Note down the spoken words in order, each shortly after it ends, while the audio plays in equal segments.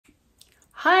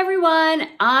Hi everyone,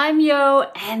 I'm Yo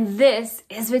and this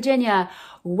is Virginia.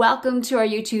 Welcome to our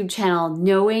YouTube channel,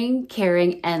 Knowing,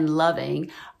 Caring, and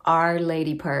Loving Our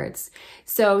Lady Parts.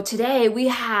 So today we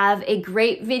have a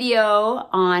great video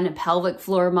on pelvic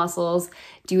floor muscles,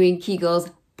 doing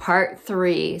Kegels part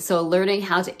 3. So learning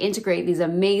how to integrate these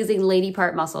amazing lady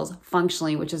part muscles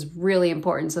functionally, which is really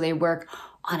important so they work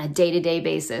on a day-to-day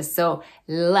basis. So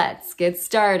let's get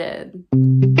started.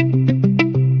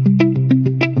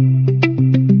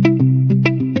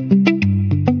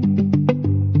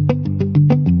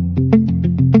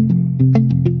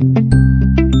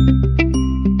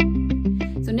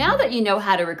 Now that you know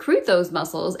how to recruit those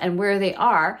muscles and where they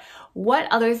are,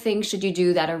 what other things should you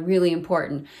do that are really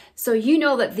important? So you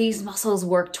know that these muscles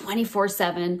work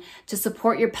 24/7 to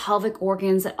support your pelvic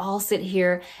organs that all sit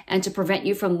here and to prevent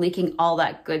you from leaking all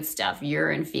that good stuff,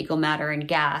 urine, fecal matter, and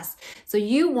gas. So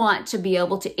you want to be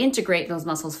able to integrate those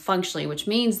muscles functionally, which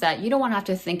means that you don't want to have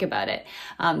to think about it.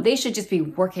 They should just be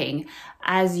working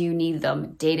as you need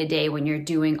them day to day when you're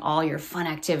doing all your fun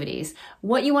activities.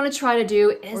 What you want to try to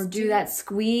do is do that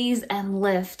squeeze and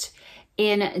lift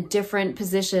in different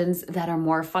positions that are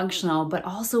more functional, but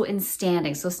also in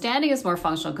standing. So standing is more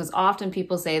functional because often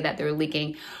people say that they're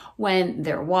leaking when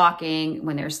they're walking,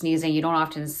 when they're sneezing. You don't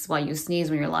often, well, you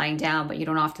sneeze when you're lying down, but you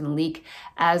don't often leak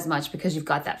as much because you've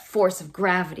got that force of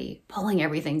gravity pulling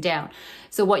everything down.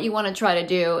 So what you want to try to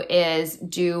do is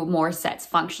do more sets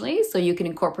functionally. So you can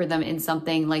incorporate them in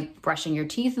something like brushing your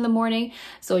teeth in the morning.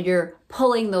 So you're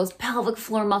pulling those pelvic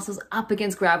floor muscles up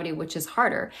against gravity, which is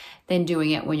harder than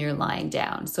doing it when you're lying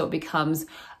down. So it becomes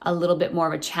a little bit more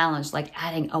of a challenge, like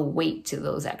adding a weight to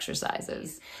those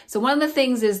exercises. So one of the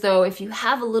things is, though, if you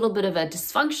have a little bit of a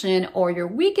dysfunction or you're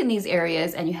weak in these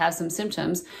areas and you have some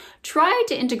symptoms, try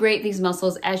to integrate these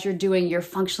muscles as you're doing your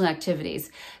functional activities,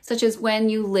 such as when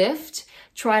you lift.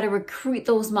 Try to recruit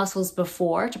those muscles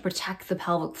before to protect the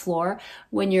pelvic floor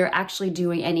when you're actually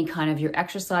doing any kind of your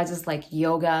exercises like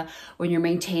yoga, when you're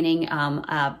maintaining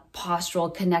a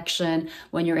postural connection,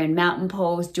 when you're in mountain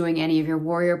pose, doing any of your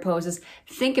warrior poses.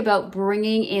 Think about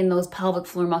bringing in those pelvic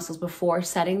floor muscles before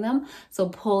setting them. So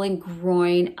pulling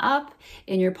groin up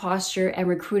in your posture and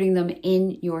recruiting them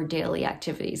in your daily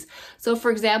activities. So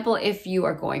for example, if you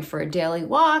are going for a daily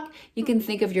walk, you can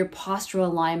think of your postural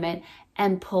alignment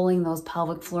and pulling those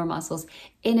pelvic floor muscles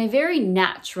in a very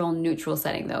natural, neutral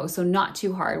setting though. So not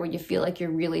too hard when you feel like you're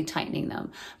really tightening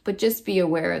them, but just be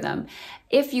aware of them.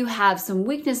 If you have some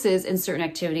weaknesses in certain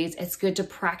activities, it's good to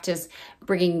practice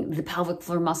bringing the pelvic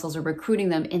floor muscles or recruiting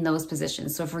them in those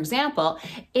positions. So for example,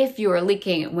 if you are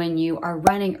leaking when you are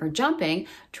running or jumping,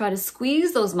 try to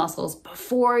squeeze those muscles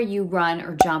before you run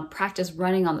or jump. Practice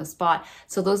running on the spot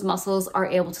so those muscles are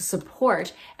able to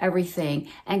support everything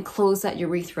and close that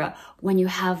urethra when you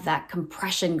have that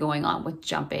compression going on with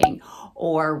jumping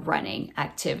or running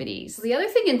activities. The other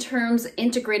thing in terms of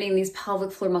integrating these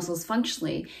pelvic floor muscles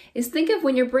functionally is think of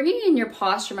when you're bringing in your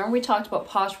posture. Remember we talked about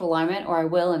postural alignment, or I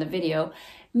will in a video.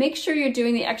 Make sure you're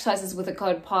doing the exercises with a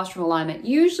good postural alignment.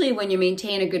 Usually when you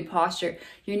maintain a good posture,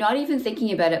 you're not even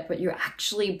thinking about it, but you're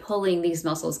actually pulling these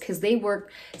muscles because they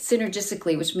work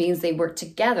synergistically, which means they work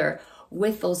together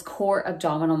with those core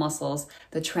abdominal muscles,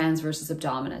 the transversus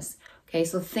abdominis. Okay,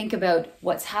 so think about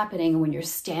what's happening when you're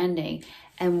standing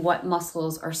and what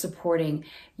muscles are supporting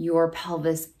your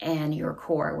pelvis and your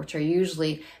core, which are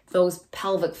usually those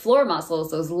pelvic floor muscles,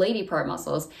 those lady part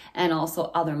muscles, and also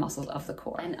other muscles of the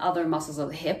core and other muscles of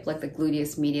the hip, like the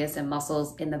gluteus medius, and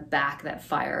muscles in the back that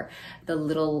fire the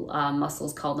little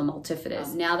muscles called the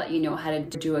multifidus. Now that you know how to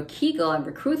do a Kegel and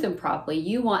recruit them properly,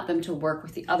 you want them to work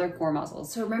with the other core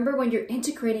muscles. So remember, when you're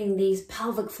integrating these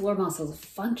pelvic floor muscles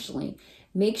functionally,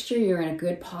 make sure you're in a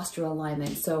good postural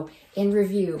alignment. So in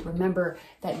review, remember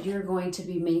that you're going to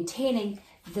be maintaining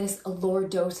this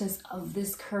lordosis of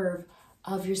this curve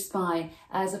of your spine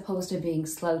as opposed to being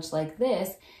slouched like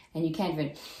this and you can't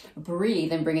even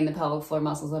breathe and bring in the pelvic floor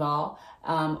muscles at all,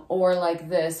 or like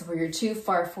this where you're too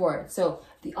far forward. So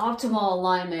the optimal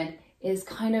alignment is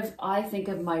kind of, I think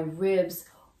of my ribs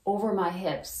over my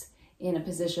hips in a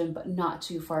position, but not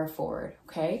too far forward,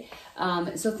 okay?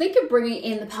 So think of bringing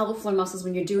in the pelvic floor muscles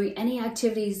when you're doing any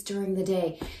activities during the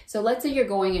day. So let's say you're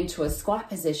going into a squat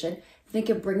position. Think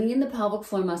of bringing in the pelvic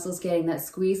floor muscles, getting that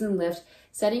squeeze and lift,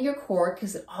 setting your core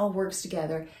because it all works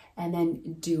together, and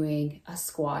then doing a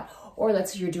squat. Or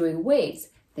let's say you're doing weights.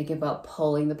 Think about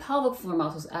pulling the pelvic floor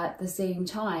muscles at the same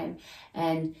time.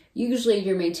 And usually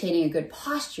you're maintaining a good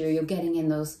posture. You're getting in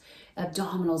those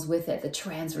abdominals with it, the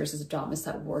transversus abdominis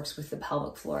that works with the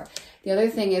pelvic floor. The other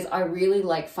thing is I really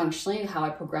like functionally how I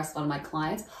progress on my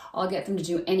clients. I'll get them to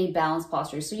do any balance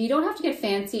postures. So you don't have to get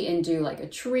fancy and do like a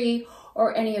tree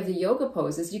or any of the yoga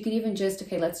poses. You could even just,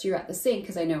 okay, let's say you're at the sink,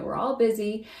 because I know we're all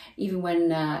busy,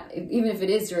 even if it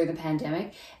is during the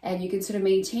pandemic, and you can sort of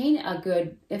maintain a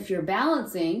good, if you're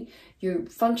balancing, you're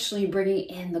functionally bringing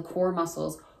in the core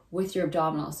muscles with your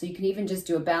abdominals. So you can even just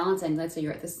do a balance, and let's say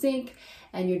you're at the sink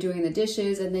and you're doing the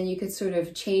dishes, and then you could sort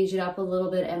of change it up a little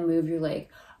bit and move your leg.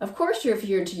 Of course, if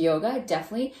you're into yoga,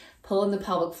 definitely pull in the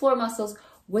pelvic floor muscles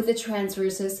with the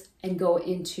transversus and go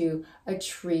into a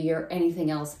tree or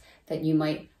anything else that you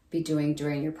might be doing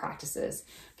during your practices.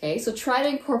 Okay, so try to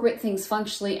incorporate things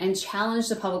functionally and challenge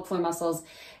the pelvic floor muscles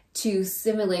to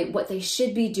simulate what they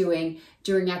should be doing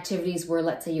during activities where,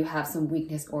 let's say, you have some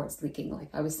weakness or it's leaking, like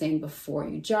I was saying before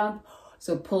you jump.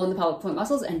 So pull in the pelvic floor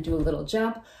muscles and do a little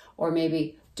jump, or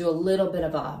maybe do a little bit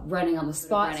of a running on the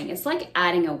spot. It's like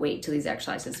adding a weight to these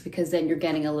exercises, because then you're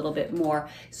getting a little bit more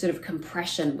sort of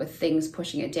compression with things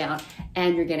pushing it down,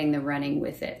 and you're getting the running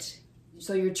with it.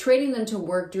 So you're training them to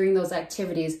work during those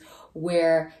activities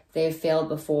where they've failed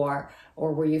before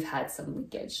or where you've had some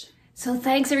leakage. So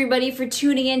thanks everybody for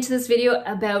tuning into this video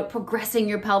about progressing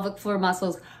your pelvic floor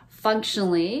muscles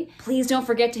functionally. Please don't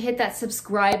forget to hit that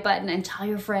subscribe button and tell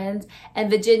your friends.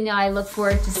 And VAGINIA, I look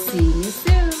forward to seeing you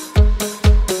soon.